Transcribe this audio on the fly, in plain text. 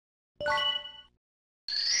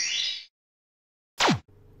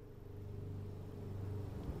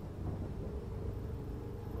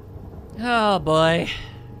Oh boy.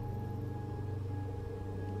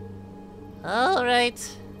 All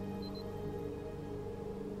right.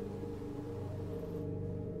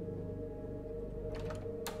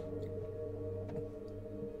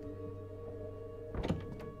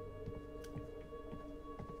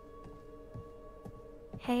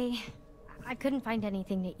 Hey, I couldn't find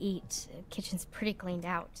anything to eat. The kitchen's pretty cleaned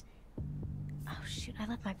out. Oh shoot, I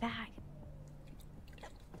left my bag.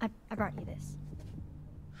 I brought you this.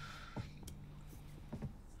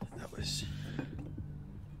 That was...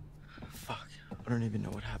 Fuck. I don't even know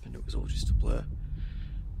what happened. It was all just a blur.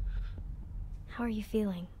 How are you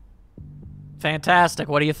feeling? Fantastic.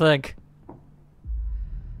 What do you think?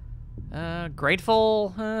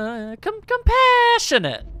 Grateful,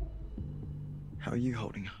 compassionate. How are you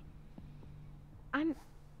holding up?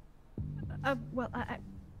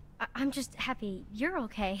 I'm just happy you're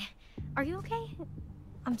okay. Are you okay?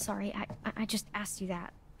 I'm sorry, I just asked you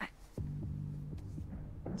that.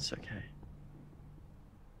 It's okay.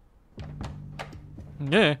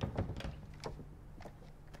 Yeah.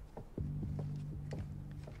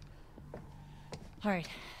 Alright,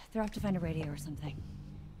 they're off to find a radio or something.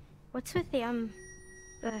 What's with the,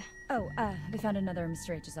 they found another in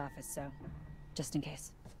Mr. H's office, so just in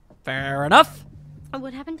case. Fair enough.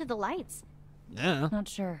 what happened to the lights? Yeah. Not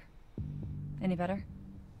sure. Any better?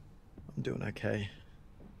 I'm doing okay.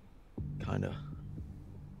 Kinda.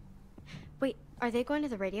 Wait, are they going to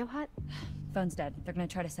the radio hut? Phone's dead. They're gonna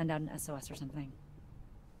try to send out an SOS or something.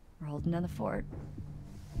 We're holding down the fort.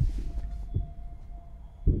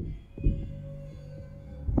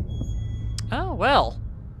 Oh, well.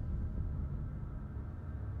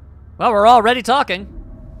 Well, we're already talking.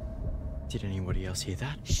 Did anybody else hear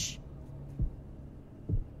that? Shh.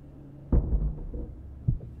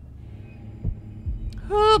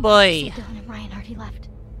 Oh, boy. So Dylan and Ryan already left.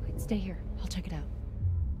 Wait, stay here. I'll check it out.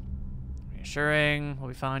 Reassuring. We'll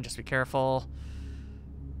be fine. Just be careful.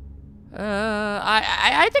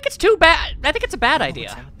 I think it's too bad. I think it's a bad What's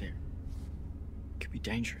idea. out there? Could be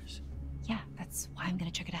dangerous. Yeah, that's why I'm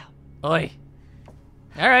gonna check it out. Oi.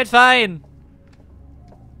 Alright, fine.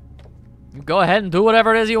 You go ahead and do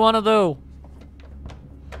whatever it is you want to do.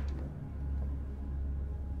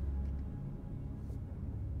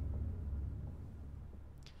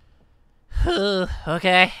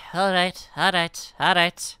 Okay. Alright. Alright.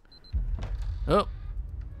 Alright. Oh.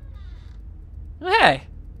 Hey. I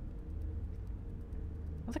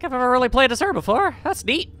don't think I've ever really played as her before. That's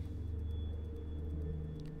neat.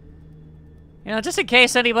 You know, just in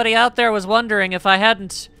case anybody out there was wondering if I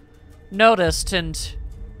hadn't noticed and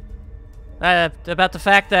about the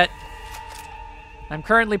fact that I'm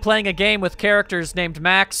currently playing a game with characters named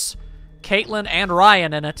Max, Caitlin, and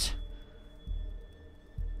Ryan in it.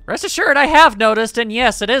 Rest assured, I have noticed, and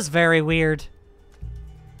yes, it is very weird.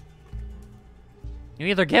 You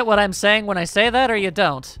either get what I'm saying when I say that, or you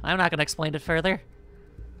don't. I'm not gonna explain it further.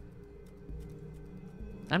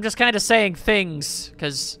 I'm just kind of saying things,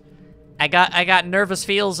 because I got nervous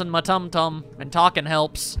feels in my tum-tum, and talking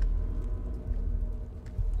helps.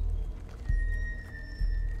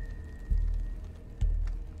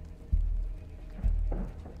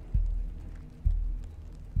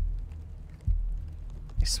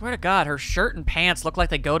 I swear to God, her shirt and pants look like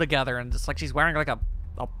they go together, and it's like she's wearing like a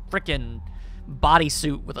frickin'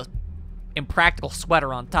 bodysuit with a impractical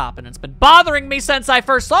sweater on top, and it's been bothering me since I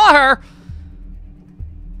first saw her!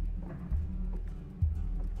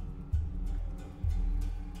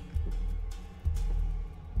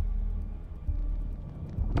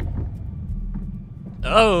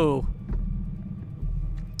 Oh.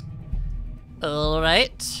 All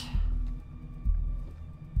right.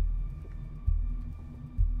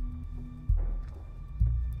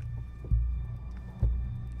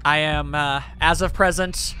 I am, as of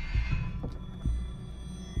present,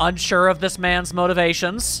 unsure of this man's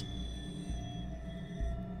motivations.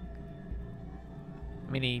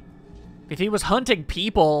 I mean, if he was hunting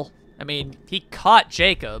people, I mean, he caught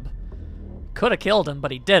Jacob. Could have killed him, but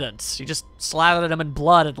he didn't. He just slathered him in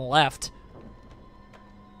blood and left.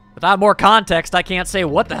 Without more context, I can't say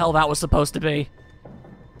what the hell that was supposed to be.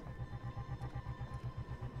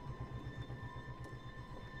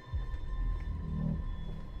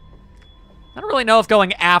 I don't really know if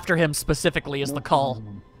going after him specifically is the call.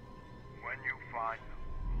 When you find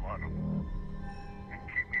them, let them. And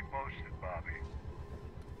keep me posted,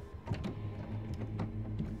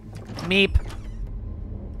 Bobby. Meep.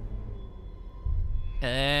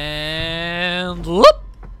 And whoop.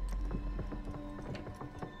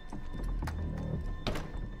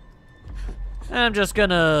 I'm just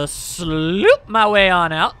gonna sloop my way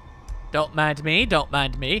on out. Don't mind me, don't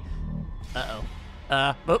mind me.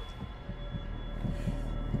 Uh-oh. Whoop.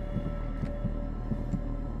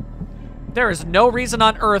 There is no reason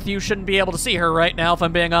on earth you shouldn't be able to see her right now, if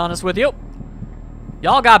I'm being honest with you.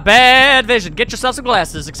 Y'all got bad vision. Get yourself some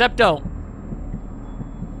glasses, except don't.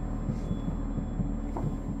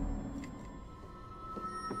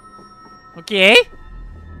 Okay.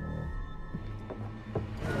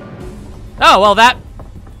 Oh, well, that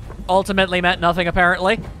ultimately meant nothing,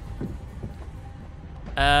 apparently.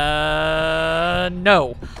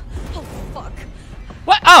 No. Oh, fuck.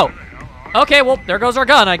 What? Oh! Okay, well, there goes our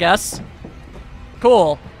gun, I guess.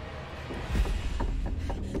 Cool.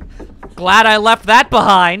 Glad I left that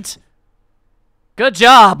behind. Good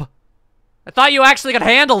job. I thought you actually could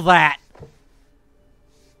handle that.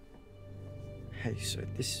 Hey, so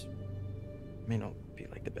this may not be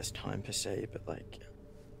like the best time per se, but like,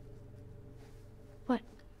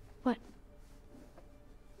 What?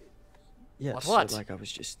 yeah, What? so like I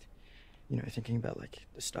was just, you know, thinking about like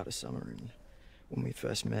the start of summer and when we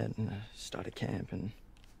first met and started camp and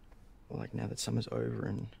well, like now that summer's over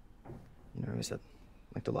and, you know, is that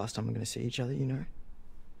like the last time we're gonna see each other, you know?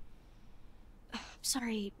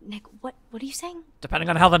 Sorry, Nick. What are you saying? Depending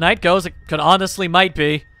on how the night goes, it could honestly might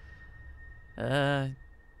be.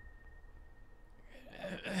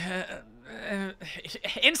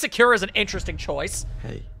 Insecure is an interesting choice.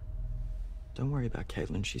 Hey, don't worry about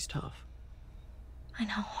Caitlin, she's tough. I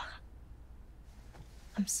know.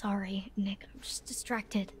 I'm sorry, Nick. I'm just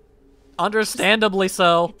distracted. Understandably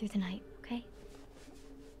so. Get through the night, okay?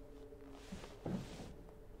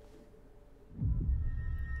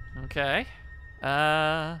 Okay.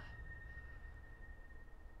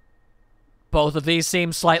 Both of these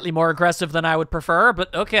seem slightly more aggressive than I would prefer,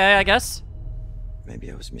 but okay, I guess.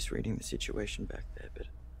 Maybe I was misreading the situation back there, but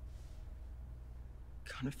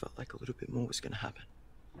kind of felt like a little bit more was gonna happen.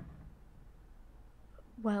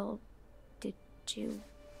 Well, did you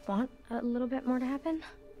want a little bit more to happen?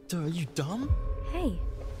 Duh, are you dumb? Hey,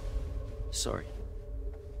 Sorry.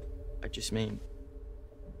 I just mean,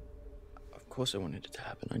 of course I wanted it to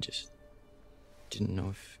happen. I just didn't know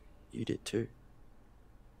if you did too.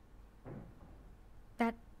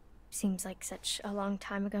 that seems like such a long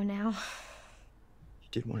time ago now. You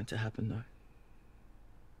did want it to happen though.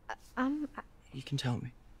 You can tell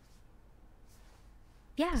me.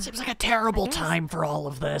 Yeah. Seems like a terrible I guess. time for all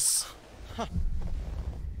of this. You're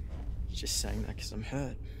just saying that because I'm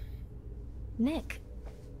hurt. Nick.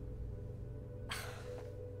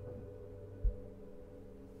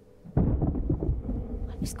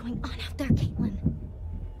 What is going on out there, Caitlin?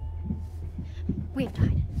 We have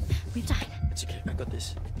died. We've died. It's okay, I got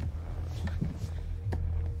this.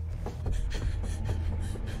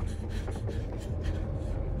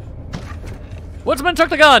 Woodsman took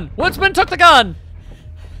the gun! Woodsman took the gun!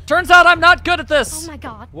 Turns out I'm not good at this! Oh my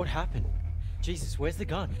god. What happened? Jesus, where's the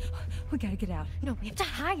gun? We gotta get out. No, we have to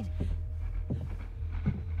hide.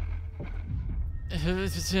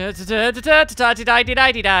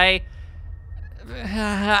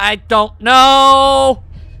 I don't know.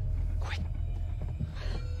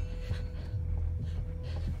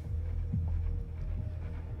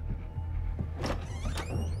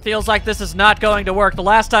 Feels like this is not going to work. The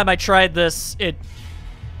last time I tried this, it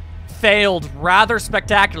failed rather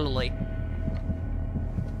spectacularly.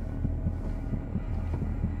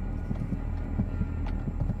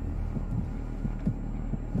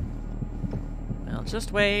 Well,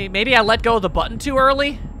 just wait. Maybe I let go of the button too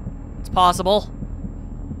early? It's possible.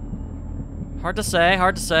 Hard to say,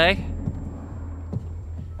 hard to say.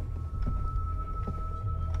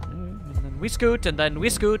 And then we scoot, and then we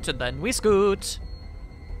scoot, and then we scoot.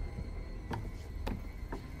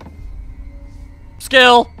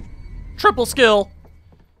 Skill! Triple skill!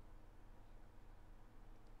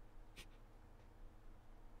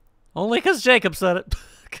 Only because Jacob said it.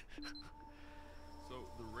 So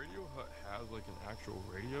the radio hut has like an actual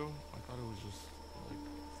radio? I thought it was just like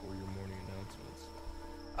for your morning announcements.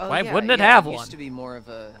 Oh, Why yeah, wouldn't it yeah, have it one? used to be more of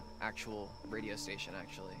a actual radio station,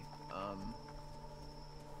 actually.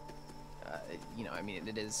 You know, I mean,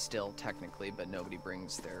 it is still technically, but nobody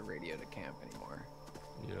brings their radio to camp anymore.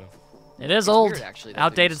 Yeah. It is It's old, weird, actually, that there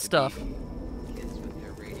outdated used to stuff. be kids with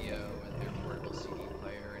their radio and their portable CD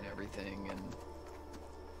player and everything, and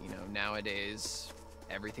you know, nowadays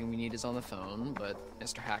everything we need is on the phone. But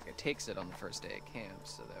Mr. Hackett takes it on the first day at camp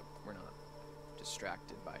so that we're not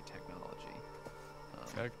distracted by technology.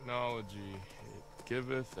 Technology, it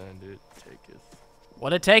giveth and it taketh.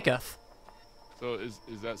 What it taketh. So is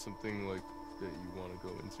that something like that you want to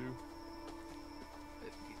go into?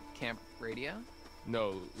 Camp radio?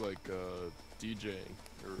 No, like DJing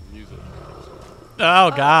or music. Oh,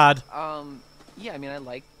 God. Yeah, I mean, I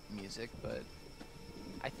like music, but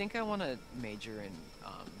I think I want to major in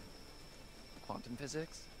quantum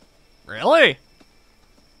physics. Really?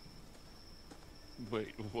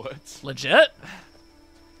 Wait, what? Legit?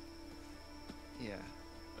 Yeah.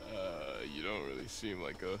 You don't really seem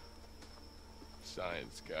like a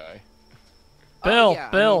science guy. Bill, Yeah,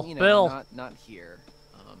 I Bill, mean, you know, Bill. Not here.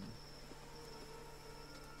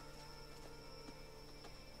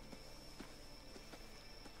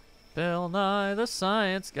 Bill Nye the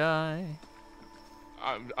Science Guy.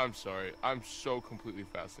 I'm sorry. I'm so completely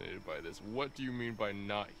fascinated by this. What do you mean by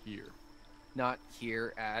not here? Not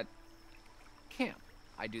here at camp.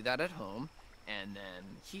 I do that at home, and then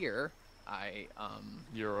here,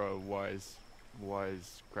 You're a wise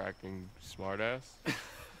cracking smartass?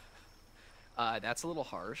 that's a little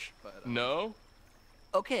harsh, but... No?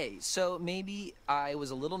 Okay, so maybe I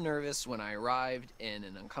was a little nervous when I arrived in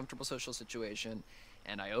an uncomfortable social situation,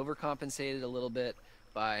 and I overcompensated a little bit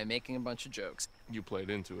by making a bunch of jokes. You played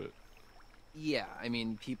into it. Yeah, I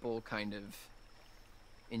mean, people kind of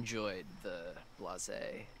enjoyed the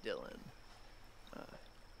blasé Dylan.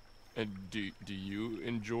 And do you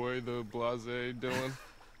enjoy the blasé, Dylan?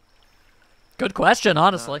 Good question,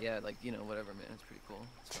 honestly. Yeah, like, you know, whatever, man. It's pretty cool.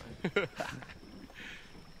 It's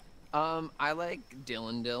fine. I like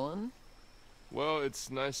Dylan. Well, it's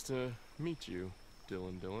nice to meet you,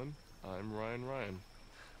 Dylan. I'm Ryan.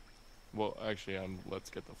 Well, actually, let's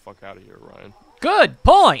get the fuck out of here, Ryan. Good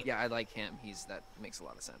point. Yeah, I like him. That makes a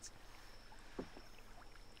lot of sense.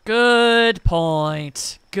 Good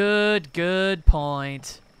point. Good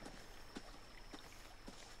point.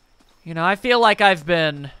 You know, I feel like I've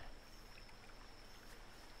been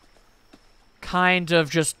kind of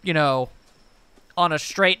just, you know, on a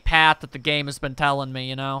straight path that the game has been telling me,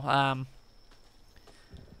 you know?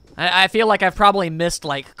 I feel like I've probably missed,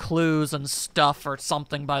 like, clues and stuff or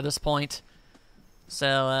something by this point.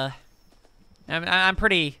 So, I'm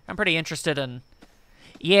pretty interested in...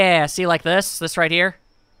 Yeah, see, like this right here?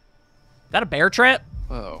 Is that a bear trap?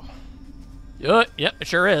 Whoa. Yep, it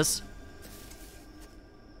sure is.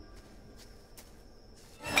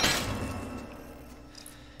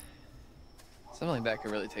 Something like that could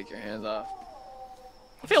really take your hands off.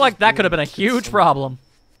 I feel like that could have been a huge problem.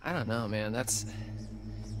 I don't know, man.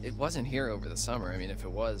 It wasn't here over the summer. I mean, if it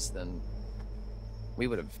was, then we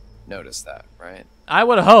would have noticed that, right? I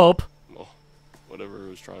would hope. Well, whatever it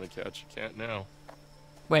was trying to catch, you can't now.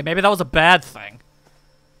 Wait, maybe that was a bad thing.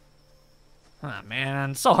 Oh, man,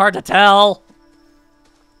 it's so hard to tell.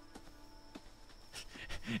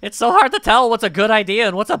 It's so hard to tell what's a good idea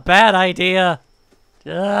and what's a bad idea.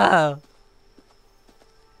 Ugh.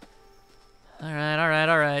 All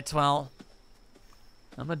right. Well,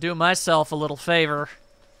 I'm gonna do myself a little favor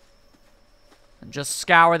and just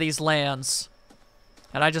scour these lands.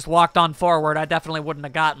 Had I just walked on forward, I definitely wouldn't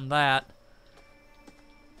have gotten that.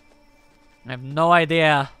 I have no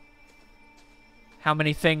idea how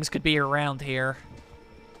many things could be around here.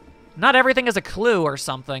 Not everything is a clue or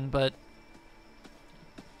something, but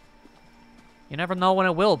you never know when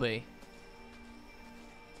it will be.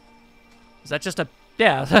 Is that just a...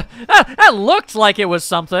 Yeah, that looked like it was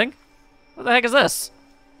something. What the heck is this?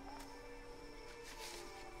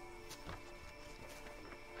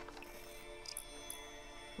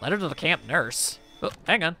 Letter to the camp nurse. Oh,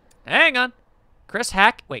 hang on. Chris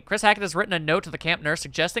Hackett has written a note to the camp nurse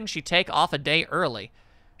suggesting she take off a day early.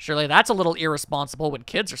 Surely that's a little irresponsible when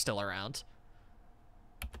kids are still around.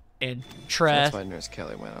 That's why Nurse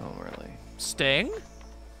Kelly went home early. Sting?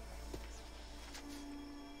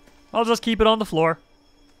 I'll just keep it on the floor.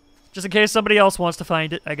 Just in case somebody else wants to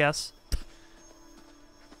find it, I guess.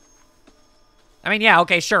 I mean, yeah,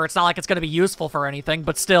 okay, sure. It's not like it's going to be useful for anything,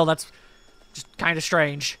 but still, that's just kind of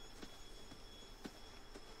strange.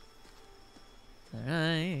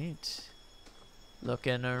 Alright.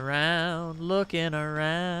 Looking around.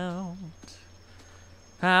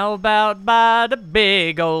 How about by the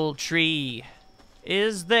big old tree?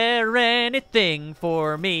 Is there anything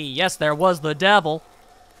for me? Yes, there was the devil.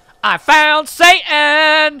 I found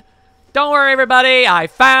Satan! Don't worry, everybody. I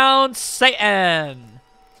found Satan.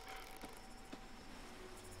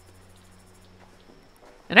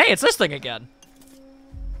 And hey, it's this thing again.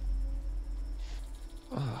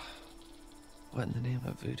 Oh, what in the name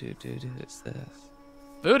of voodoo doo-doo is this?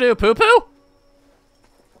 Voodoo poo-poo?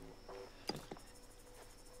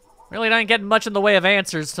 Really not getting much in the way of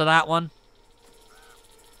answers to that one.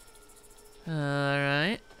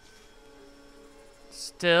 Alright.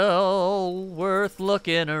 Still worth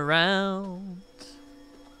looking around.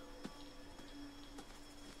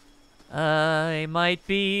 I might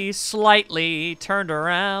be slightly turned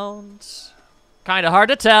around. Kinda hard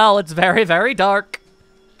to tell. It's very, very dark.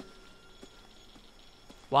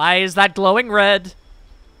 Why is that glowing red?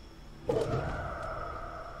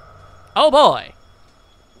 Oh boy.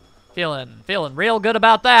 Feeling real good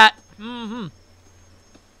about that. Mm-hmm.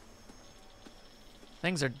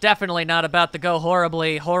 Things are definitely not about to go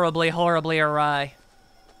horribly awry.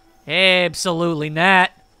 Absolutely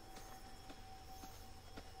not.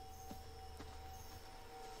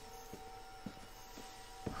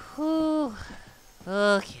 Whew.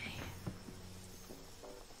 Okay.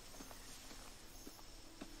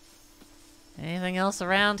 Anything else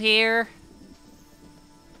around here?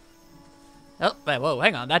 Oh, wait, whoa,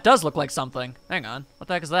 hang on. That does look like something. Hang on. What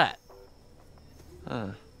the heck is that? Huh.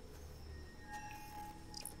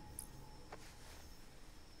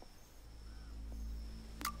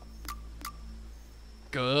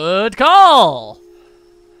 Good call!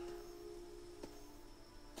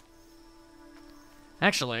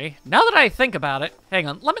 Actually, now that I think about it, hang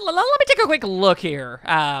on. Let me take a quick look here.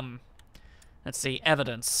 Let's see,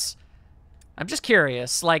 evidence. I'm just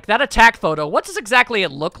curious, like, that attack photo, what does exactly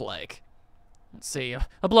it look like? Let's see,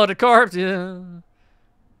 a bloated corpse.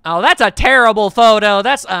 Oh, that's a terrible photo.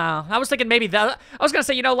 That's, I was thinking maybe that, I was gonna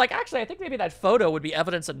say, you know, like, actually, I think maybe that photo would be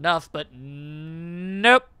evidence enough, but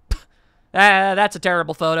nope. That's a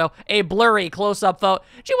terrible photo. A blurry close-up photo.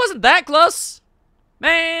 She wasn't that close.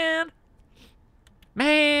 Man.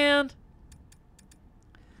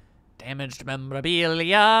 Damaged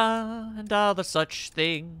memorabilia and other such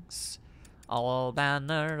things. All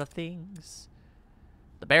manner of things.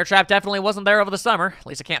 The bear trap definitely wasn't there over the summer. At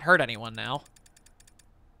least it can't hurt anyone now.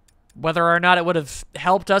 Whether or not it would have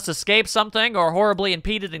helped us escape something or horribly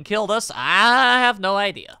impeded and killed us, I have no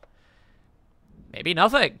idea. Maybe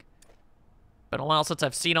nothing. Been a while since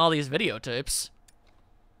I've seen all these videotapes.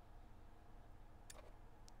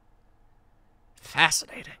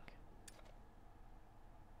 Fascinating.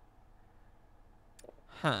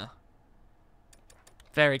 Huh.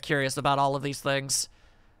 Very curious about all of these things.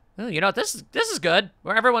 Ooh, you know what? This is good.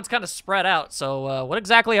 Where everyone's kind of spread out. So what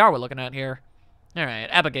exactly are we looking at here? All right,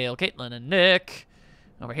 Abigail, Caitlin, and Nick.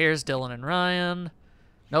 Over here's Dylan and Ryan.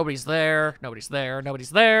 Nobody's there. Nobody's there. Nobody's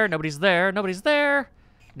there. Nobody's there. Nobody's there.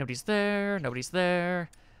 Nobody's there. Nobody's there.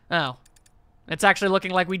 Oh, it's actually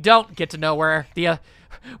looking like we don't get to know where the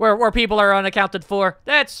where people are unaccounted for.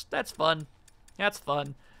 That's fun. That's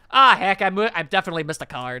fun. Ah, heck, I've definitely missed a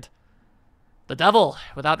card. The devil,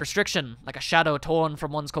 without restriction, like a shadow torn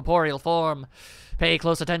from one's corporeal form. Pay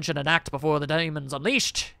close attention and act before the demon's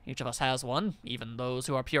unleashed. Each of us has one, even those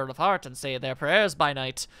who are pure of heart and say their prayers by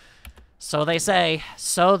night. So they say.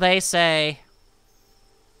 So they say.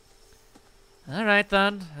 All right,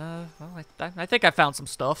 then. Well, I think I found some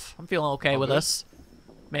stuff. I'm feeling okay with this.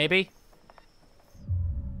 Maybe.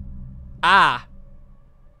 Ah.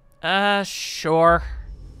 Sure.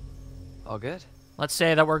 All good? Let's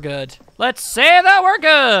say that we're good. Let's say that we're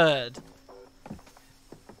good!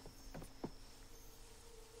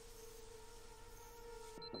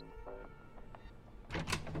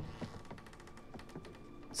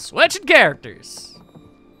 Switching characters.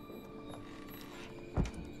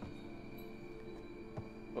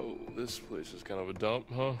 Oh, this place is kind of a dump,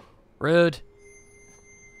 huh? Rude.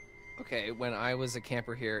 Okay, when I was a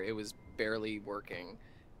camper here, it was barely working.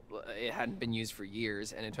 It hadn't been used for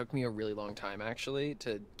years, and it took me a really long time, actually,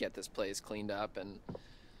 to get this place cleaned up and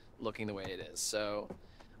looking the way it is. So,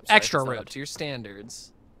 I'm sorry Extra if it's not rude. up to your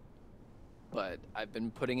standards, but I've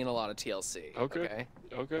been putting in a lot of TLC. Okay.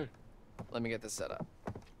 Okay. Let me get this set up.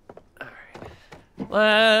 All right.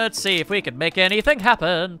 Let's see if we can make anything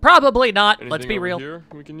happen. Probably not. Anything Let's be over real. here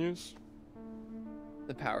we can use?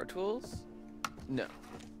 The power tools? No.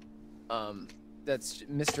 That's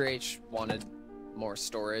Mr. H wanted more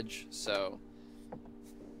storage, so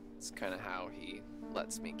it's kind of how he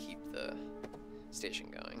lets me keep the station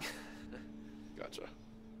going. Gotcha.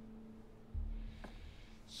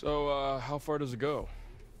 So, how far does it go?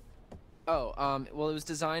 Oh, well, it was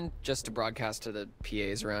designed just to broadcast to the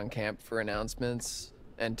PAs around camp for announcements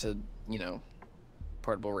and to, you know,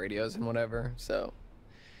 portable radios and whatever. So,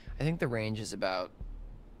 I think the range is about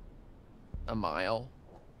a mile.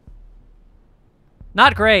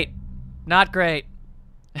 Not great. Not great.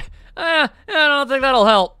 I don't think that'll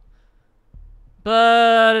help.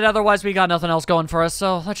 But otherwise, we got nothing else going for us,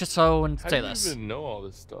 so let's just go and How say do you this. even know all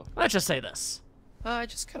this stuff? Let's just say this. I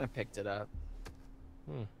just kind of picked it up.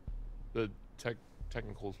 The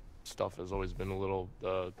technical stuff has always been a little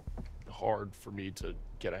hard for me to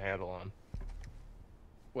get a handle on.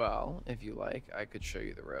 Well, if you like, I could show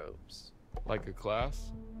you the ropes. Like a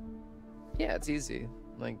class? Yeah, it's easy.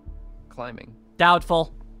 Like climbing.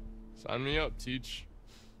 Doubtful. Sign me up, teach.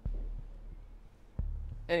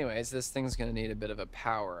 Anyways, this thing's gonna need a bit of a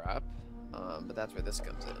power up, but that's where this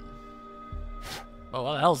comes in. Oh,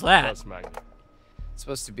 what the hell's that? That's magnet. It's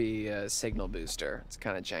supposed to be a signal booster. It's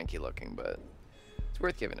kind of janky looking, but it's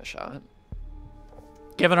worth giving a shot.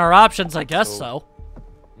 Given our options, I guess so.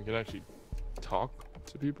 We can actually talk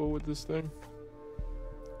to people with this thing?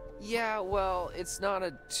 Yeah, well, it's not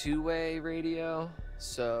a two-way radio,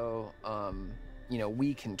 so, you know,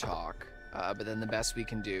 we can talk, but then the best we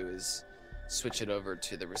can do is switch it over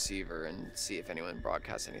to the receiver and see if anyone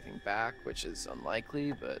broadcasts anything back, which is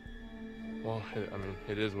unlikely, but... Well, I mean,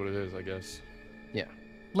 it is what it is, I guess. Yeah.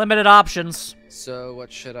 Limited options. So,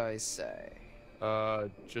 what should I say?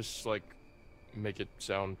 Just, like, make it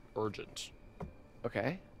sound urgent.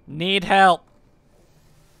 Okay. Need help.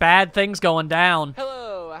 Bad things going down.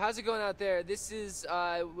 Hello, how's it going out there? This is,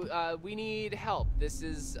 we need help. This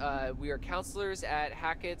is, we are counselors at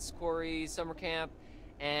Hackett's Quarry Summer Camp,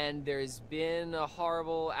 and there's been a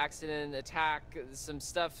horrible accident, attack, some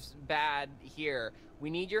stuff bad here. We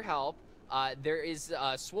need your help. There is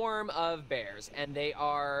a swarm of bears, and they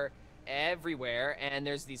are everywhere, and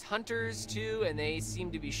there's these hunters too, and they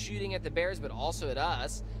seem to be shooting at the bears, but also at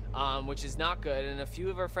us, which is not good, and a few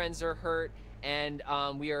of our friends are hurt, and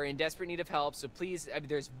we are in desperate need of help, so please,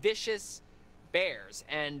 there's vicious bears,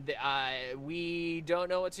 and we don't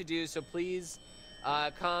know what to do, so please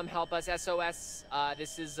come help us. SOS,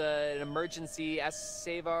 this is an emergency.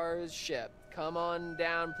 Save our ship. Come on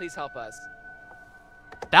down, please help us.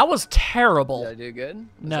 That was terrible. Did I do good?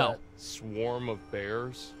 No. Swarm of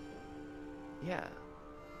bears? Yeah.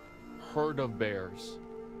 Herd of bears.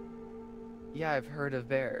 Yeah, I've heard of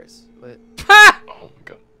bears. But... Oh my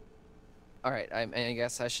god. Alright, I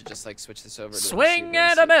guess I should just like switch this over to Swing the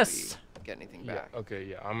and a miss. get anything Yeah, back. okay,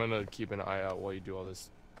 yeah. I'm gonna keep an eye out while you do all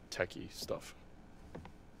this techie stuff.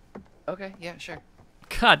 Okay, yeah, sure.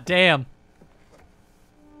 God damn.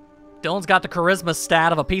 Dylan's got the charisma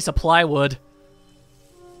stat of a piece of plywood.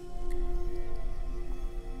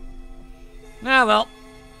 Ah, well.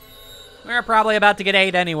 We're probably about to get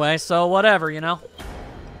 8 anyway, so whatever, you know?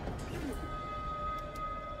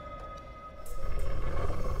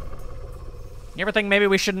 You ever think maybe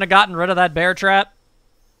we shouldn't have gotten rid of that bear trap?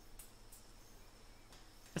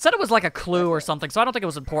 It said it was like a clue or something, so I don't think it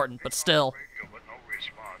was important, but still. Radio, but no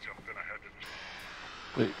response. I'm gonna head to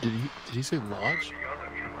the Wait, did he say lodge?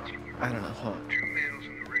 other counselor. I don't know, huh? 2 males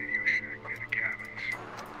in the radio shack near the cabins.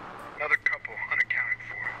 Another couple unaccounted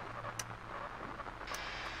for.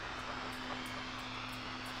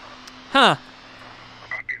 Huh.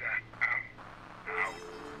 Copy that. Out.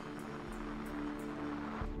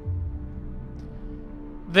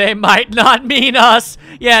 They might not mean us.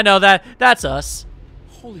 Yeah, no, that's us.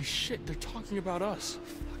 Holy shit, they're talking about us.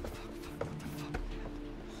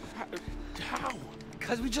 How?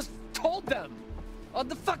 Because we just told them on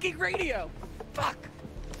the fucking radio. Fuck.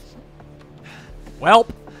 Welp.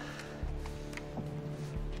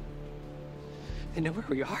 They know where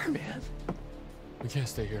we are, man. We can't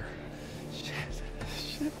stay here. Shit.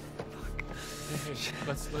 Hey,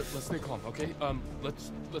 let's stay calm, okay?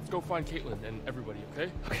 Let's go find Caitlin and everybody, okay?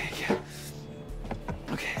 Okay, yeah.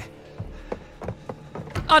 Okay.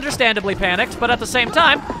 Understandably panicked, but at the same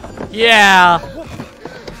time, yeah.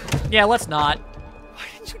 Yeah, let's not. Why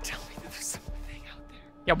didn't you tell me there was something out there?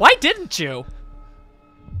 Yeah, why didn't you?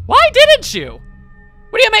 Why didn't you?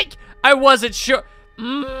 What do you make? I wasn't sure.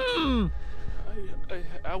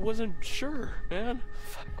 I wasn't sure, man.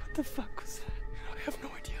 Fuck, what the fuck was that? I have no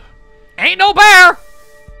idea. Ain't no bear.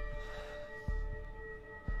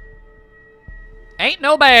 Ain't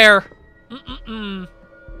no bear. Well,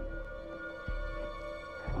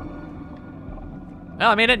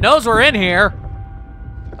 I mean, it knows we're in here.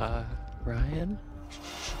 Ryan?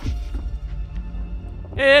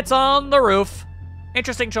 It's on the roof.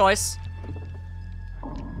 Interesting choice.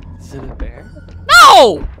 Is it a bear?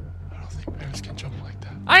 No! I don't think bears can jump like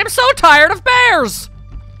that. I am so tired of bears.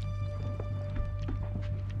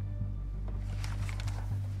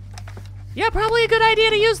 Yeah, probably a good idea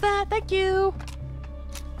to use that. Thank you.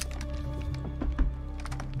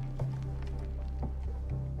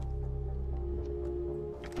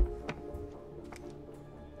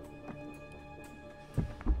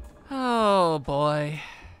 Oh, boy.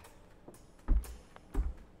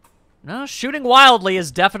 No, shooting wildly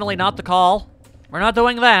is definitely not the call. We're not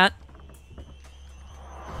doing that.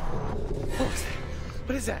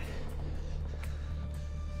 What is that?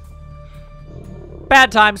 Bad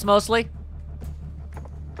times, mostly.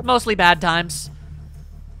 Mostly bad times.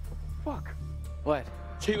 Fuck. What?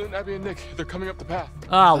 Caitlin, Abby, and Nick, they're coming up the path.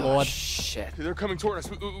 Oh, Lord. Shit. They're coming toward us.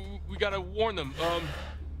 We gotta warn them.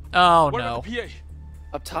 Oh, What no. about the PA?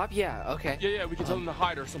 Up top? Yeah, okay. Yeah, we can tell them to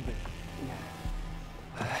hide or something.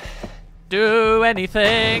 Do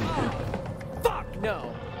anything. Fuck,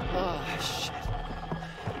 no. Oh, shit.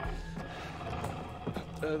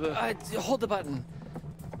 Hold the button.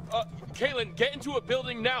 Caitlin, get into a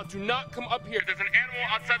building now. Do not come up here. There's an animal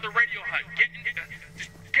outside the radio hut.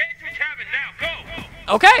 Just get into a cabin now.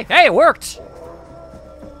 Go! Okay, hey, it worked.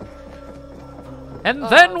 And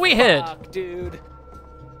then we hid. Fuck, dude.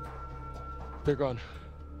 They're gone.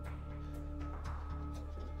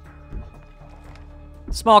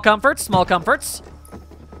 Small comforts, small comforts.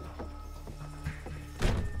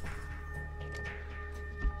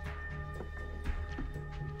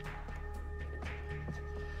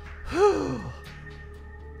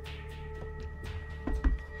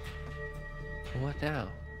 What now?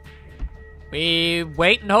 We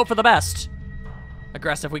wait and hope for the best.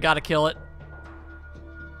 Aggressive, we gotta kill it.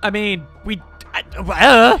 I mean,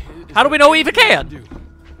 how do we know we even can?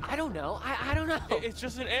 I don't know. I don't know. It's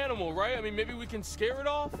just an animal, right? I mean, maybe we can scare it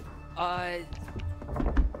off?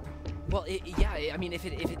 Well, yeah. I mean, if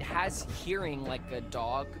it has hearing like a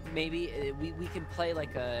dog, maybe we can play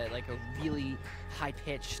like a really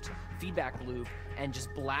high-pitched feedback loop and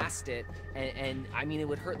just blast it. And I mean, it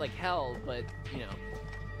would hurt like hell, but you know.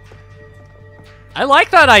 I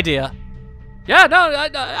like that idea. Yeah, no,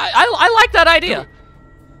 I like that idea.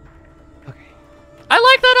 Okay. I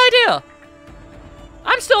like that idea.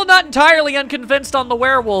 I'm still not entirely unconvinced on the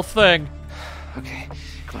werewolf thing. Okay.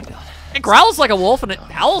 Come on, Dylan. It growls like a wolf and it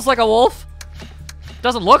howls like a wolf.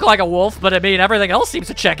 Doesn't look like a wolf, but I mean, everything else seems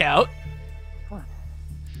to check out. Come on.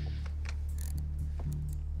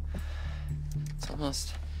 It's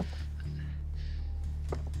almost.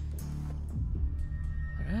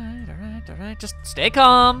 All right. Just stay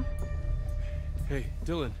calm. Hey,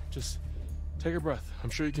 Dylan, just take a breath. I'm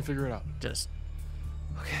sure you can figure it out. Just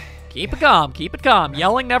Okay. keep it calm. Keep it calm.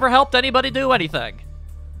 Yelling never helped anybody do anything.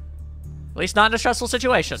 At least not in a stressful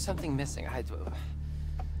situation. There's something missing.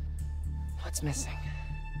 What's missing?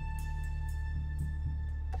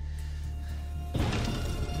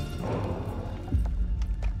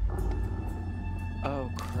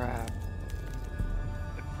 Oh crap!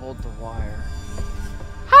 It pulled the wire.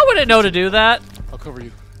 How would it know to do that? I'll cover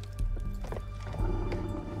you.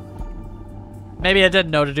 Maybe it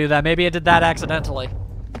didn't know to do that. Maybe it did that accidentally.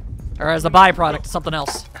 Or as a byproduct of something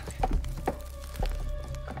else.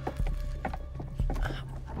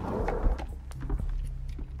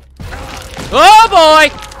 Oh boy!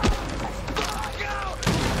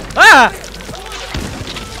 Ah!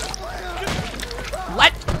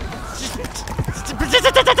 What?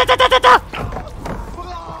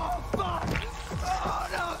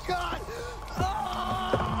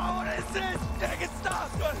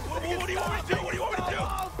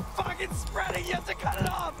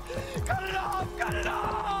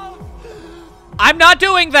 I'm not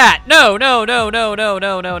doing that! No. No,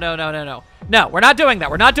 we're not doing that.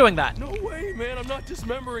 We're not doing that. No way, man. I'm not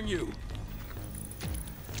dismembering you.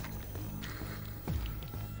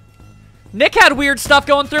 Nick had weird stuff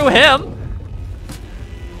going through him.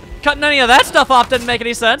 Cutting any of that stuff off didn't make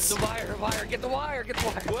any sense. The wire, get the wire.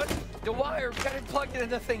 What? The wire, got it plugged into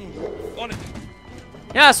the thingy. On it.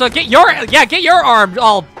 Yeah, so get your arm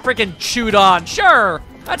all freaking chewed on. Sure,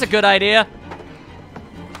 that's a good idea.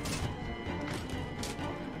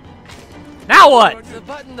 Now what? The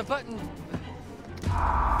button.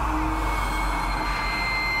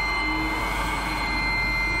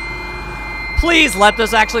 Please let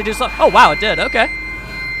this actually do something. Oh wow, it did. Okay.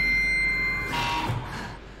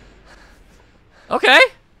 Okay.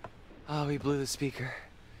 Oh, we blew the speaker.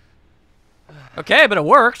 Okay, but it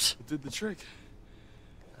worked. It did the trick.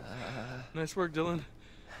 Nice work, Dylan.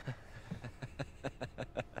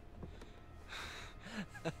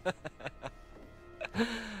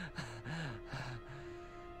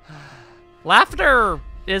 Laughter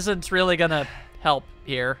isn't really gonna help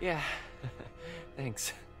here. Yeah.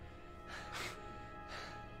 Thanks.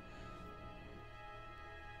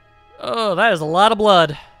 Oh, that is a lot of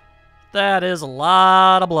blood. That is a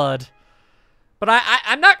lot of blood. But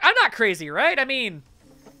I'm not crazy, right? I mean,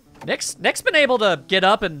 Nick's been able to get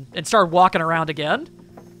up and start walking around again.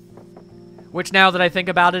 Which now that I think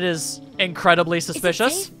about it is incredibly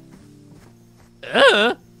suspicious.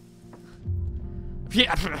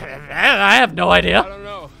 Yeah, I have no idea. I don't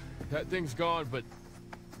know. That thing's gone, but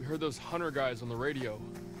we heard those hunter guys on the radio.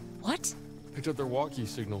 What? Picked up their walkie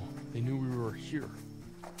signal. They knew we were here.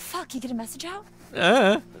 Fuck, you get a message out?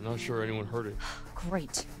 I'm not sure anyone heard it.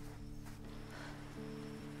 Great.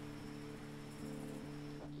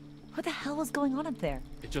 What the hell was going on up there?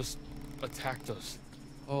 It just attacked us.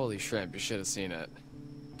 Holy shrimp, you should have seen it.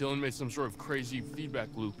 Dylan made some sort of crazy feedback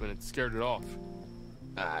loop and it scared it off.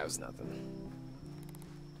 It was nothing.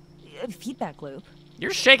 A feedback loop?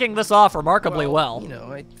 You're shaking this off remarkably well. You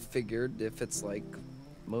know, I figured if it's like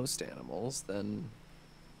most animals, then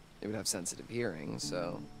It would have sensitive hearing,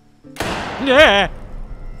 so... Yeah.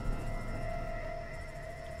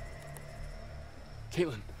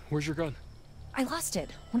 Caitlin, where's your gun? I lost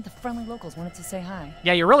it. One of the friendly locals wanted to say hi.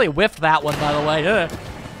 Yeah, you really whiffed that one, by the way. Ugh.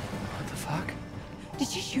 What the fuck? Did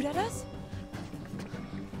she shoot at us?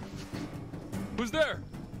 Who's there?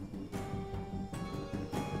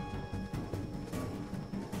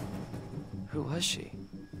 Who was she?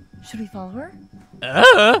 Should we follow her?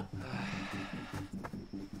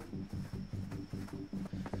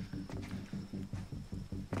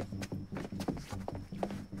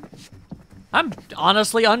 I'm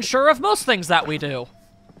honestly unsure of most things that we do.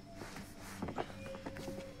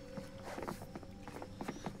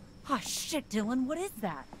 Oh shit, Dylan, what is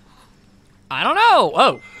that? I don't know.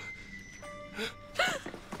 Oh.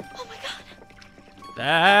 Oh my god.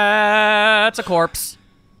 That's a corpse.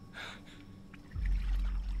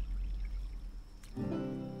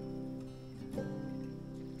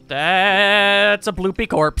 That's a bloopy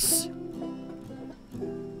corpse.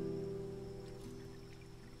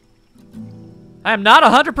 I'm not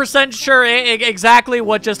 100% sure exactly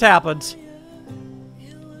what just happened.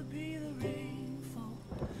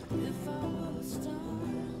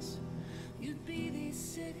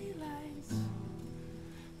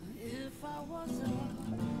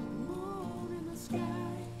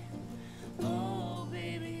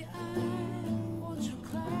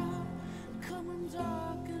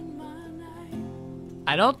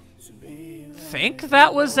 I don't think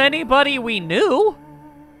that was anybody we knew.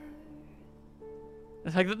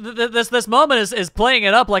 It's like this moment is playing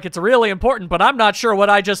it up like it's really important, but I'm not sure what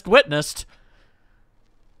I just witnessed.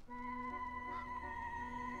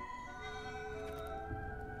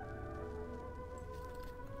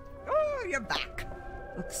 Oh, you're back.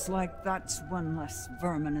 Looks like that's one less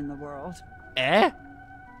vermin in the world. Eh?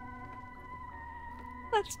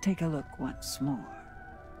 Let's take a look once more.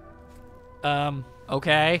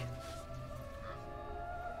 Okay.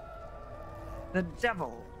 The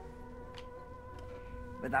devil.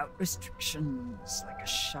 Without restrictions, like a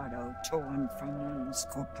shadow torn from one's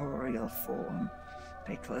corporeal form.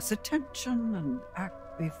 Pay close attention and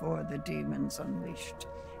act before the demons unleashed.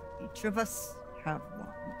 Each of us have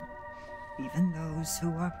one. Even those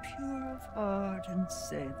who are pure of heart and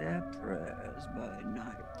say their prayers by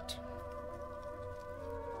night.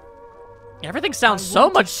 Everything sounds I so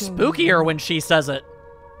want to much show spookier you. when she says it.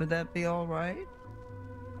 Would that be all right?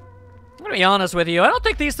 I'm gonna be honest with you, I don't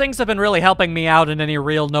think these things have been really helping me out in any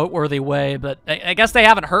real noteworthy way, but I guess they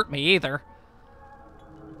haven't hurt me either.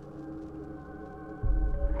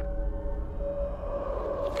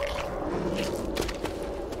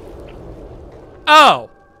 Oh!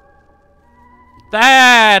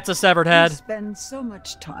 That's a severed We head. spend so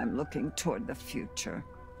much time looking toward the future.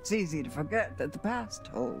 It's easy to forget that the past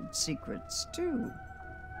holds secrets too.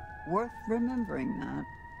 Worth remembering that.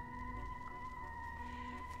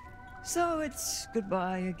 So it's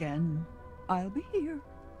goodbye again. I'll be here.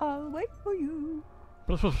 I'll wait for you.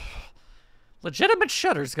 Legitimate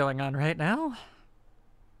shudders going on right now.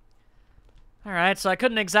 Alright, so I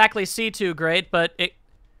couldn't exactly see too great, but it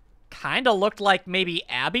kind of looked like maybe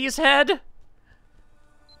Abby's head.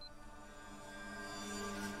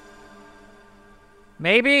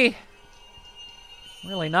 Maybe?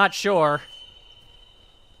 Really not sure.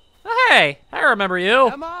 Oh, hey, I remember you.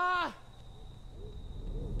 Emma!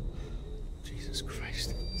 Jesus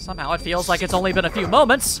Christ. Somehow it feels like it's only been a few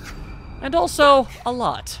moments, and also a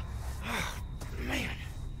lot. Man.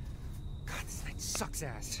 God, this night sucks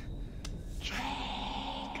ass.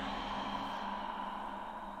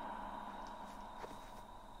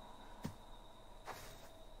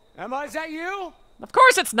 Emma, is that you? Of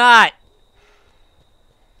course it's not!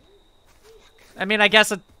 I mean, I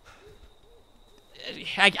guess it...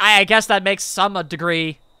 I guess that makes some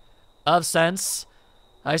degree of sense.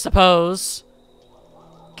 I suppose.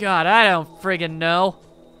 God, I don't friggin' know.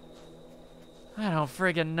 I don't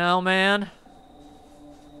friggin' know, man.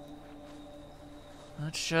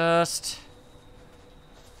 Let's just...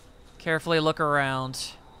 carefully look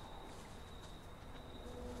around.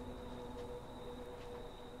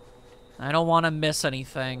 I don't want to miss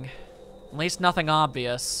anything. At least nothing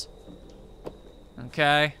obvious.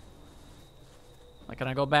 Okay. Like, can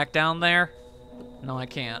I go back down there? No, I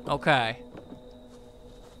can't. Okay.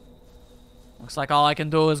 Looks like all I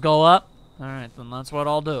can do is go up. Alright, then that's what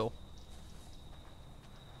I'll do.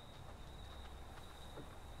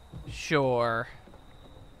 Sure.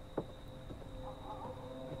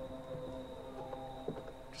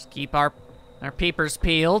 Just keep our peepers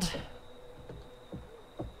peeled.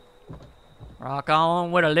 Rock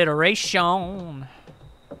on with alliteration.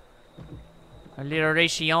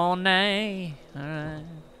 Alliteration, alright.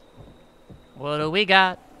 What do we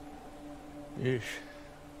got? Yeesh.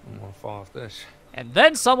 I'm gonna fall off this. And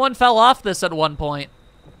then someone fell off this at one point.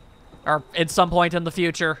 Or at some point in the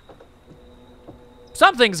future.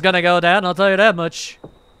 Something's gonna go down, I'll tell you that much.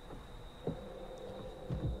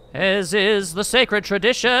 As is the sacred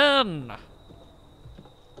tradition.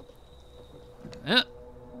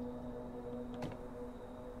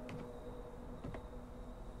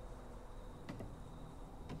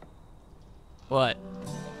 What?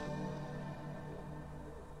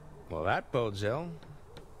 Well, that bodes ill.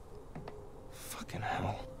 Fucking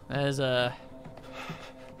hell. There's a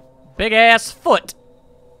big-ass foot.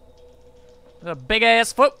 A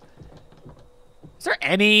big-ass foot. Is there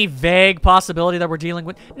any vague possibility that we're dealing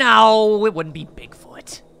with? No, it wouldn't be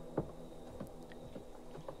Bigfoot.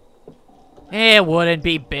 It wouldn't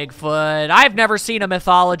be Bigfoot. I've never seen a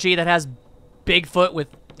mythology that has Bigfoot with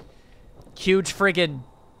huge friggin'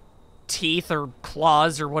 teeth or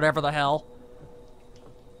claws or whatever the hell.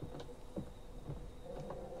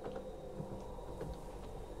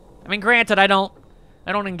 I mean, granted, I don't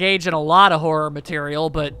engage in a lot of horror material,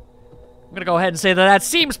 but I'm gonna go ahead and say that that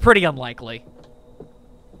seems pretty unlikely.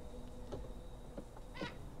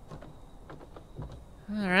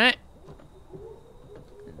 All right.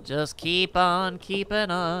 Just keep on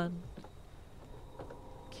keeping on.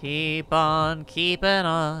 Keep on keeping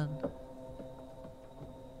on.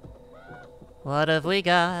 What have we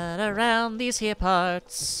got around these here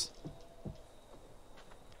parts?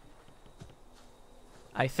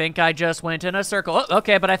 I think I just went in a circle. Oh,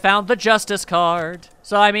 okay, but I found the justice card.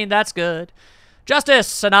 So, I mean, that's good.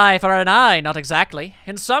 Justice, an eye for an eye, not exactly.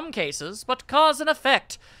 In some cases, but cause and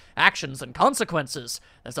effect. Actions and consequences.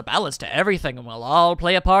 There's a balance to everything, and we'll all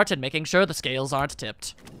play a part in making sure the scales aren't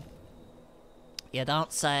tipped. You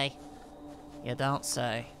don't say. You don't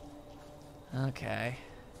say. Okay.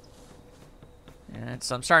 And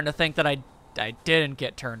so I'm starting to think that I didn't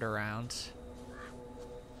get turned around.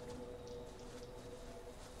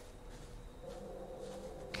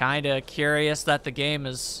 Kinda curious that the game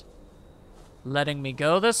is letting me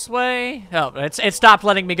go this way. Oh, it stopped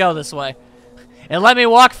letting me go this way. It let me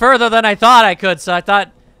walk further than I thought I could, so I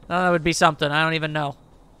thought that would be something. I don't even know.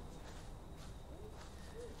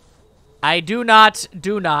 I do not,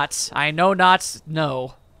 I know not,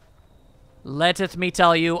 know. Letteth me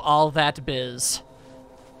tell you all that biz.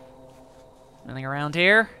 Anything around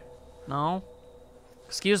here? No?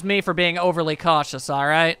 Excuse me for being overly cautious,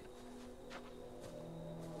 alright?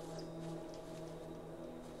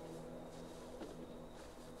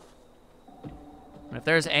 If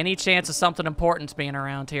there's any chance of something important being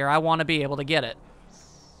around here, I want to be able to get it.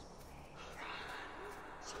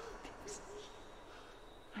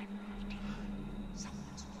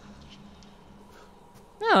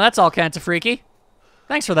 Oh, that's all kinds of freaky.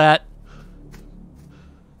 Thanks for that.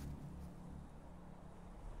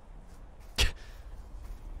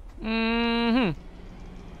 Mm-hmm.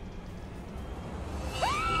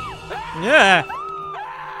 Yeah.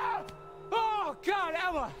 Oh, God,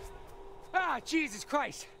 Emma! Ah, Jesus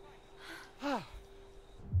Christ.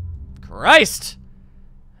 Christ.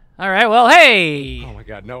 All right, well, hey. Oh, my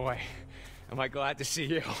God, no way. Am I glad to see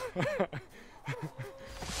you?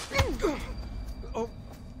 Oh.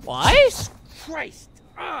 Why? Jesus Christ.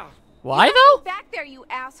 Ah. Why, Go though? back there, you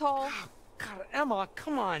asshole. Oh, God, Emma,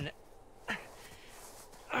 come on.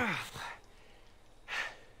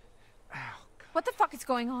 What the fuck is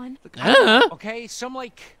going on? Okay, some,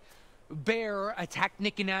 like, bear attacked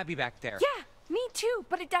Nick and Abby back there. Yeah, me too,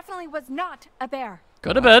 but it definitely was not a bear.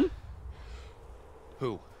 Could have been.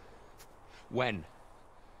 Who? When?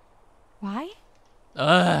 Why?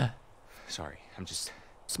 Sorry, I'm just...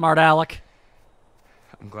 Smart Alec.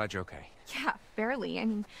 I'm glad you're okay. Yeah, barely. I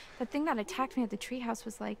mean, the thing that attacked me at the treehouse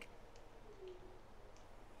was like...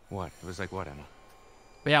 What? It was like what, Emma?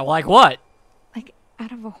 Yeah, like what? Like,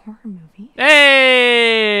 out of a horror movie.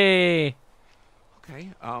 Hey!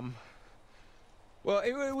 Okay, well,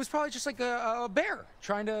 it was probably just like a bear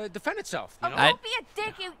trying to defend itself, you know? Oh, don't be a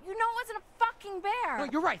dick. You know it wasn't a fucking bear. No,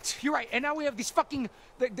 you're right. And now we have these fucking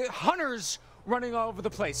the hunters running all over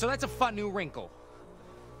the place, so that's a fun new wrinkle.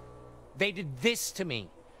 They did this to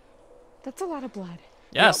me. That's a lot of blood.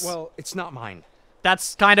 Yes. Yeah, well, it's not mine.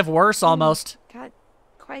 That's kind of worse, almost. Got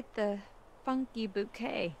quite the funky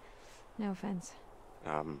bouquet. No offense.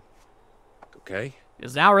 Okay.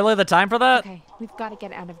 Is now really the time for that? Okay, we've got to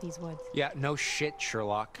get out of these woods. Yeah, no shit,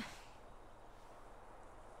 Sherlock.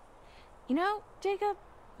 You know, Jacob,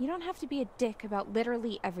 you don't have to be a dick about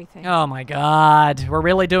literally everything. Oh my god. We're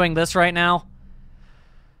really doing this right now?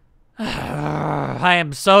 I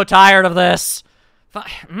am so tired of this.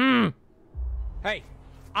 Hey,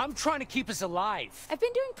 I'm trying to keep us alive. I've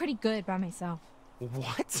been doing pretty good by myself.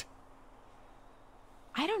 What?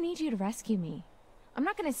 I don't need you to rescue me. I'm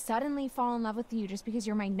not gonna suddenly fall in love with you just because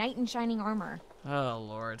you're my knight in shining armor. Oh,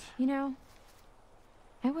 Lord. You know,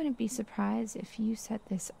 I wouldn't be surprised if you set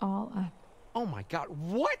this all up. Oh my god,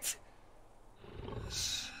 what?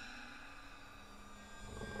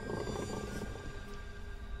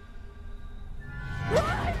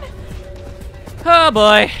 Oh,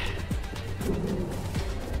 boy.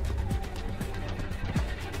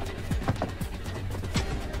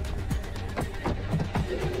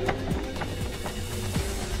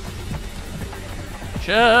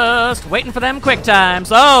 Just waiting for them quick times.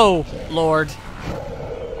 Oh, Lord.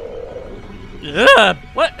 Ugh.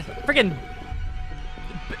 What? Freaking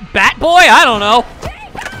Bat Boy? I don't know.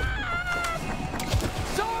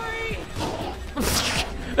 Sorry!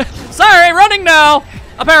 Sorry, running now,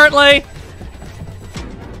 apparently.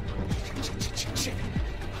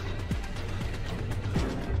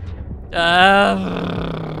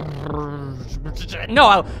 No,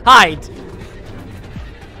 I'll hide.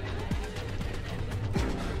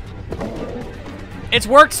 It's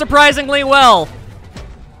worked surprisingly well.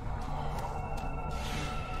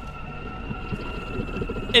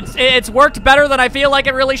 It's worked better than I feel like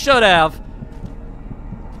it really should have.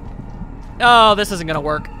 Oh, this isn't gonna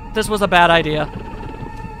work. This was a bad idea.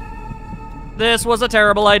 This was a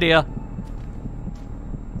terrible idea.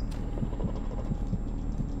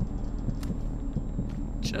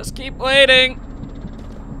 Just keep waiting.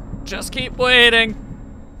 Just keep waiting.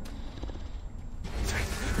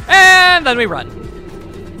 And then we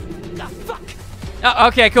run. Ah, fuck! Oh,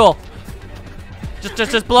 okay, cool.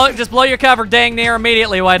 Just blow your cover dang near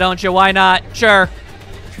immediately, why don't you? Why not? Sure.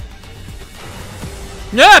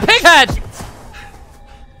 Yeah, pighead!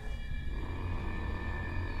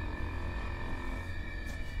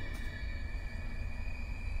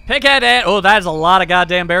 Pighead and oh, that is a lot of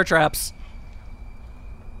goddamn bear traps.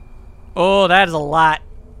 Oh, that is a lot.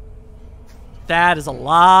 That is a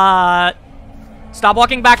lot. Stop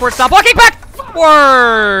walking backwards. Stop walking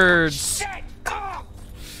backwards. Shit!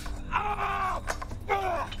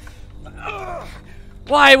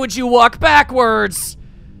 Why would you walk backwards?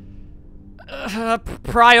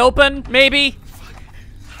 Pry open, maybe? Fuck!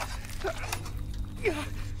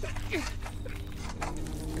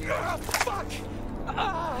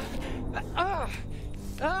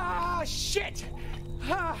 Shit!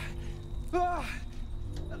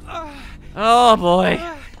 Oh boy.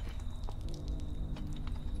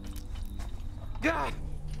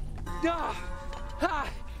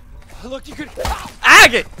 Look, you could.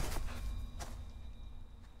 Agate!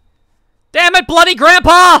 Damn it, bloody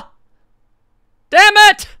grandpa! Damn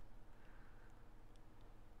it!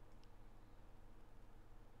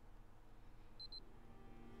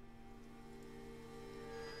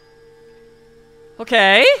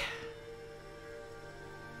 Okay.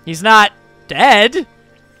 He's not dead.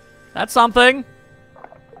 That's something.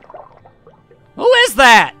 Who is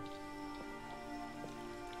that?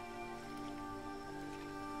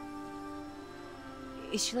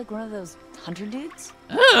 Is she like one of those hunter dudes?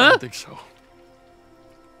 I don't think so.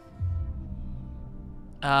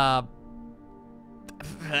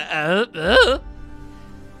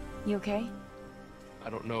 You okay? I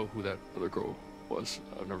don't know who that other girl was.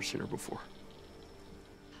 I've never seen her before.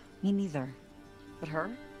 Me neither. But her?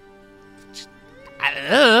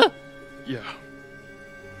 Yeah,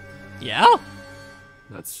 Yeah?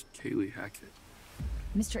 that's Kaylee Hackett.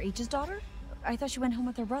 Mr. H's daughter? I thought she went home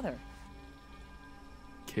with her brother.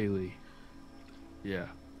 Kaylee. Yeah.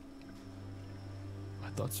 I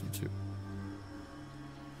thought so too.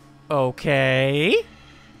 Okay.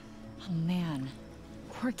 Oh man.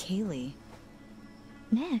 Poor Kaylee.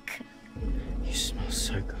 Nick. You smell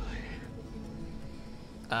so good.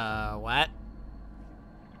 What?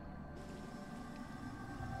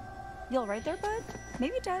 You alright there, bud?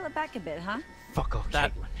 Maybe dial it back a bit, huh? Fuck off,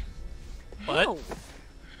 That- Caitlin. What?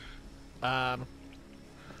 No.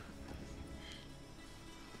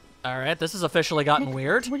 Alright, this has officially gotten Nick,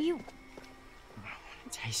 weird. What do you...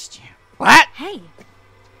 Taste you. What? Hey!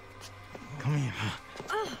 Come here.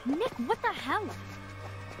 Ugh, Nick, what the hell?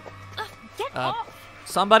 Ugh, get off!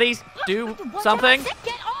 Somebody do What something? the heck?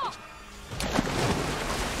 Get off!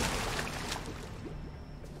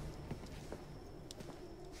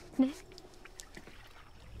 Nick?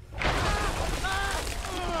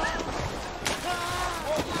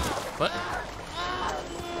 What?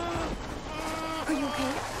 Are you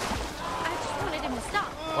okay? I just wanted him to stop.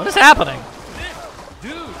 What is happening?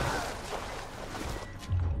 Dude!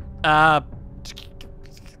 I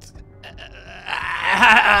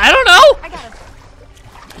don't know. I got him.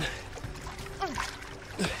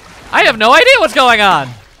 I have no idea what's going on.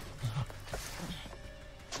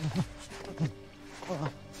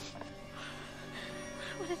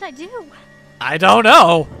 What did I do? I don't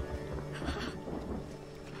know.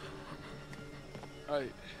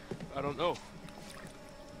 I don't know.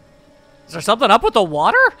 Is there something up with the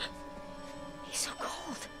water? He's so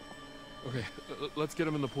cold. Okay, let's get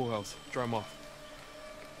him in the pool house. Dry him off.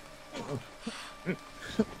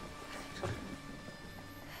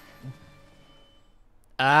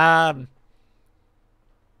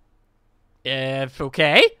 If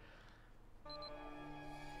okay.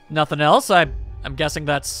 Nothing else. I'm guessing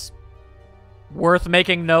that's worth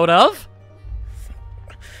making note of.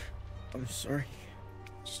 I'm sorry.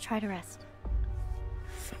 Just try to rest.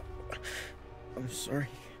 I'm sorry.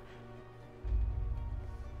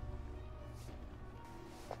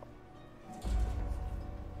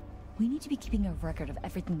 We need to be keeping a record of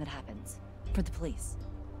everything that happens. For the police.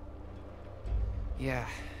 Yeah.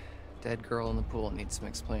 Dead girl in the pool needs some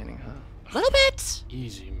explaining, huh? A little bit.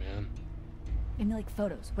 Easy, man. Maybe like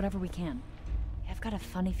photos, whatever we can. I've got a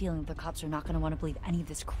funny feeling the cops are not going to want to believe any of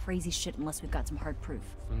this crazy shit unless we've got some hard proof.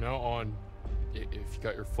 From now on, if you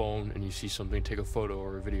got your phone and you see something, take a photo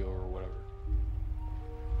or a video or whatever.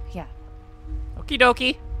 Yeah. Okie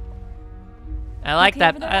dokie. I like Okay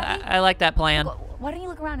that. over there, Abby? I like that plan. Why don't you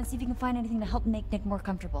look around and see if you can find anything to help make Nick more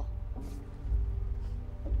comfortable?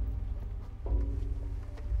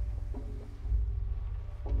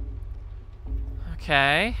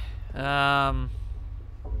 Okay.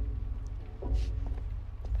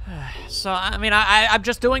 So I mean, I'm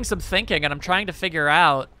just doing some thinking, and I'm trying to figure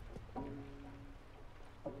out.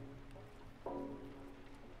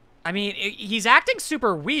 I mean, he's acting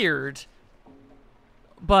super weird,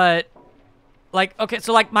 but like, okay,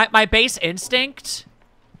 so like my base instinct,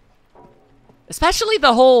 especially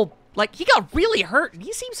the whole, like, he got really hurt, and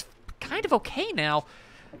he seems kind of okay now.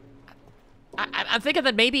 I'm thinking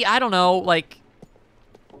that maybe, I don't know, like,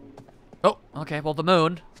 oh, okay, well, the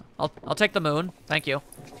moon. I'll take the moon. Thank you.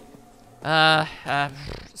 I'm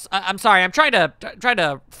sorry. I'm trying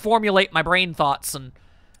to formulate my brain thoughts and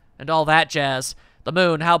all that jazz. The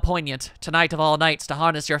moon, how poignant. Tonight of all nights, to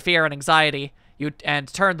harness your fear and anxiety, and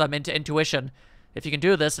turn them into intuition. If you can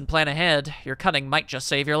do this and plan ahead, your cunning might just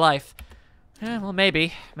save your life. Well,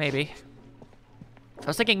 maybe. I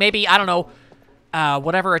was thinking maybe, I don't know,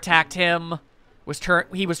 whatever attacked him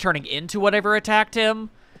he was turning into whatever attacked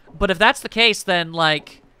him. But if that's the case, then,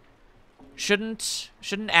 like, shouldn't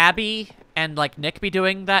Abby and, like, Nick be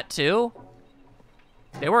doing that too?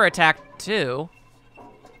 They were attacked too.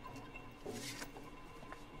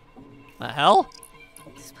 The hell?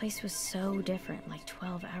 This place was so different like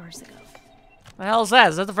 12 hours ago. The hell's that?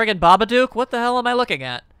 Is that the friggin' Babadook? What the hell am I looking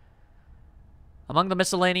at? Among the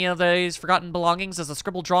miscellany of these forgotten belongings is a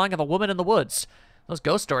scribbled drawing of a woman in the woods. Those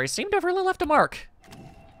ghost stories seem to have really left a mark.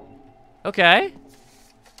 Okay.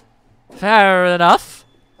 Fair enough.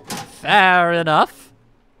 Fair enough.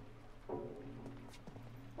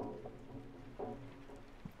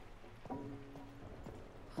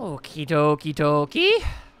 Okie dokie dokie.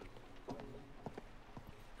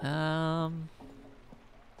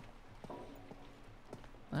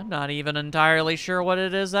 I'm not even entirely sure what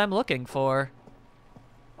it is I'm looking for.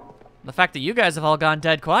 The fact that you guys have all gone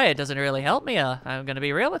dead quiet doesn't really help me. I'm gonna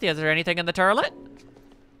be real with you. Is there anything in the toilet?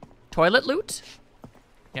 Toilet loot?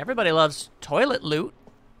 Everybody loves toilet loot.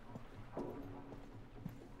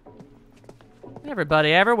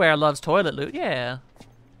 Everybody everywhere loves toilet loot, yeah.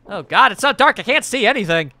 Oh god, it's so dark, I can't see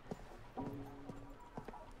anything.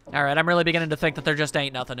 Alright, I'm really beginning to think that there just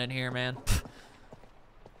ain't nothing in here, man.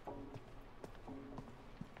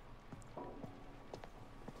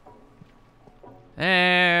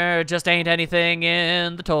 There just ain't anything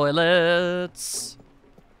in the toilets.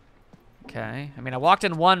 Okay, I mean, I walked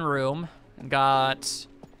in one room and got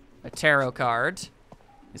a tarot card.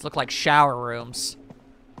 These look like shower rooms.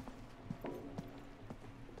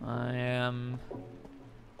 I am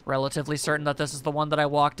relatively certain that this is the one that I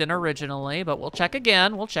walked in originally, but we'll check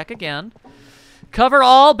again. We'll check again. Cover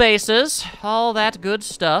all bases. All that good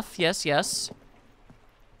stuff. Yes, yes.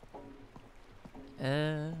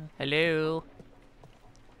 Hello.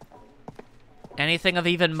 Anything of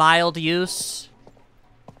even mild use?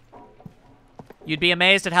 You'd be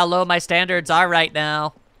amazed at how low my standards are right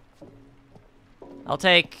now. I'll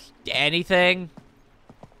take anything.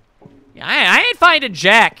 I ain't finding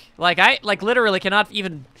jack. Like, I literally cannot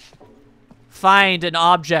even find an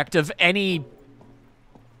object of any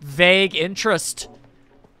vague interest.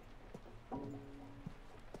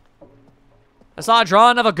 I saw a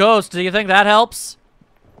drawing of a ghost. Do you think that helps?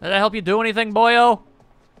 Did that help you do anything, boyo?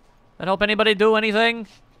 That help anybody do anything?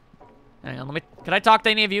 Hang on, can I talk to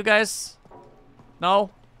any of you guys?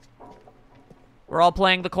 No? We're all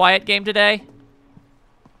playing the quiet game today?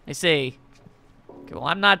 I see. Okay, well,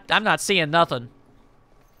 I'm not seeing nothing.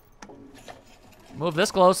 Move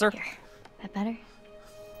this closer. Here. That better?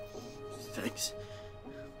 Thanks.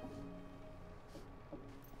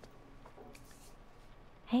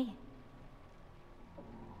 Hey.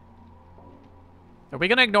 Are we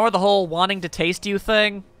gonna ignore the whole wanting to taste you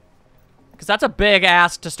thing? Because that's a big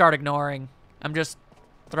ask to start ignoring. I'm just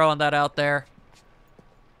throwing that out there.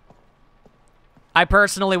 I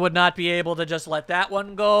personally would not be able to just let that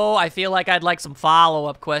one go. I feel like I'd like some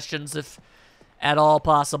follow-up questions if at all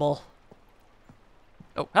possible.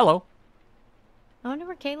 Oh, hello. I wonder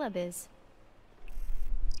where Caleb is.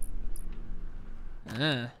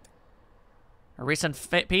 A recent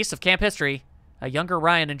piece of camp history. A younger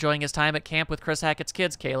Ryan enjoying his time at camp with Chris Hackett's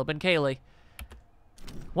kids, Caleb and Kaylee.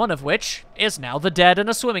 One of which is now the dead in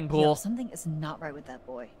a swimming pool. Yo, something is not right with that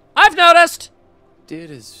boy. I've noticed! Dude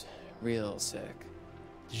is real sick.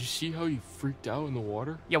 Did you see how he freaked out in the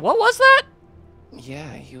water? Yeah, what was that?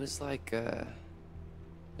 Yeah, he was like a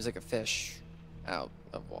fish out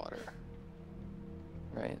of water.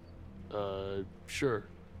 Right? Sure.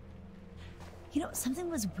 You know, something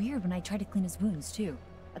was weird when I tried to clean his wounds, too.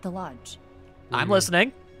 At the lodge. I'm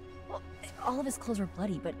listening. Well, all of his clothes were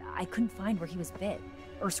bloody, but I couldn't find where he was bit.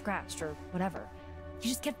 Or scratched, or whatever. He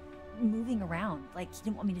just kept moving around, like he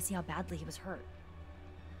didn't want me to see how badly he was hurt.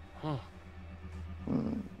 Huh.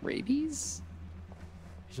 Rabies?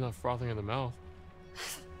 He's not frothing in the mouth.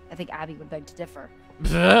 I think Abby would beg to differ.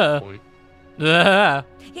 Point. Yeah,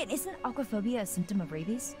 isn't aquaphobia a symptom of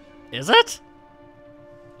rabies? Is it?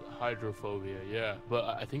 Hydrophobia, yeah. But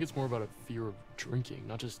I think it's more about a fear of drinking,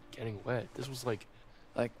 not just getting wet. This was like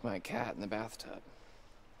my cat in the bathtub.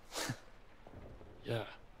 Yeah.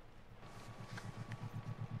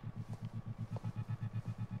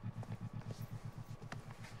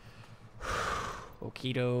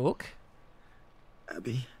 Okie doke.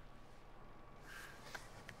 Abby,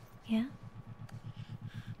 Yeah?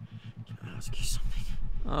 can I ask you something?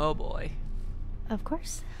 Oh boy. Of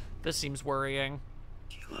course. This seems worrying.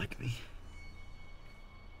 Do you like me?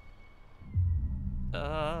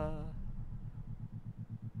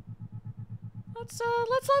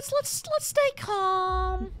 Let's stay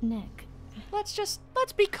calm. Nick.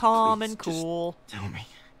 Let's be calm Please, and cool. Just tell me.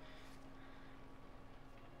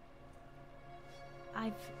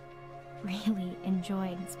 I've really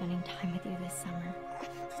enjoyed spending time with you this summer.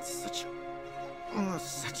 That's such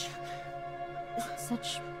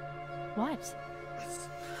Such what?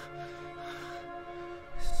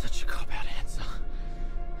 such a cop-out answer.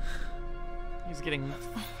 He's getting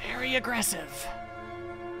very aggressive.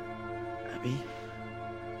 Abby,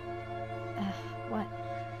 What?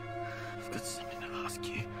 I've got something to ask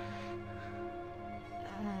you.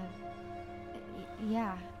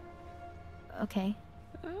 Yeah. Okay.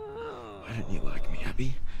 Why don't you like me,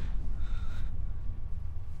 Abby?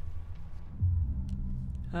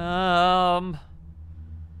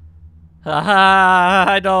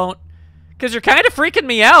 I don't. Because you're kind of freaking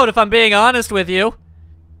me out, if I'm being honest with you.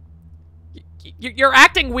 You're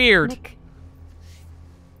acting weird. Nick.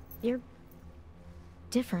 You're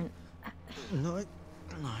different. No.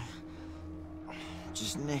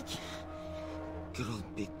 Just Nick. Good old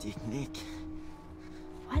big dick Nick.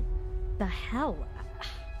 What the hell?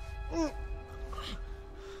 I'm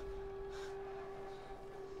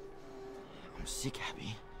sick,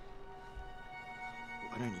 Abby.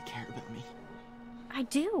 Why don't you care about me? I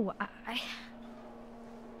do.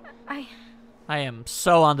 I am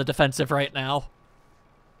so on the defensive right now.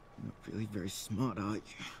 You're not really very smart, are you?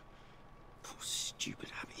 Poor stupid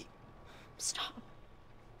Abby. Stop.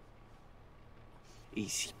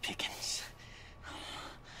 Easy pickings.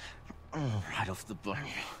 Right off the bone.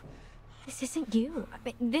 This isn't you. I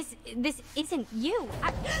mean, this isn't you.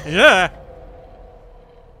 Yeah.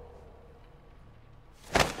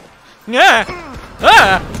 Yeah.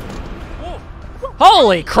 Ah. Whoa.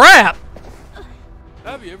 Holy crap.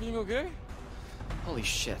 Abby, everything okay? Holy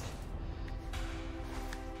shit.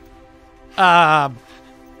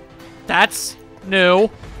 That's new.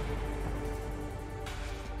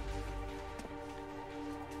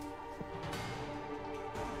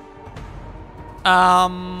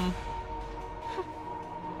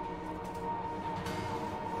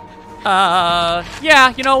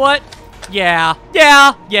 Yeah, you know what? Yeah.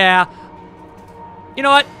 You know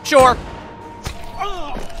what? Sure.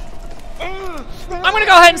 I'm gonna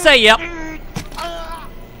go ahead and say yep.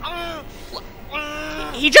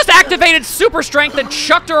 He just activated super strength and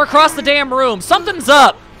chucked her across the damn room. Something's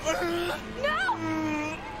up.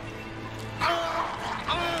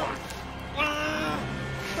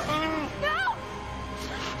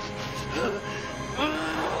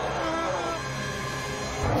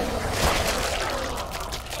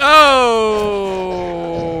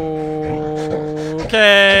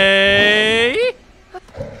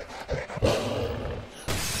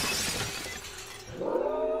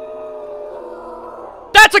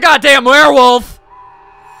 That's a goddamn werewolf!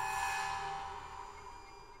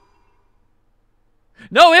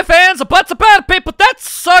 No ifs, ands, or buts about it, people.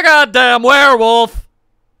 That's a goddamn werewolf!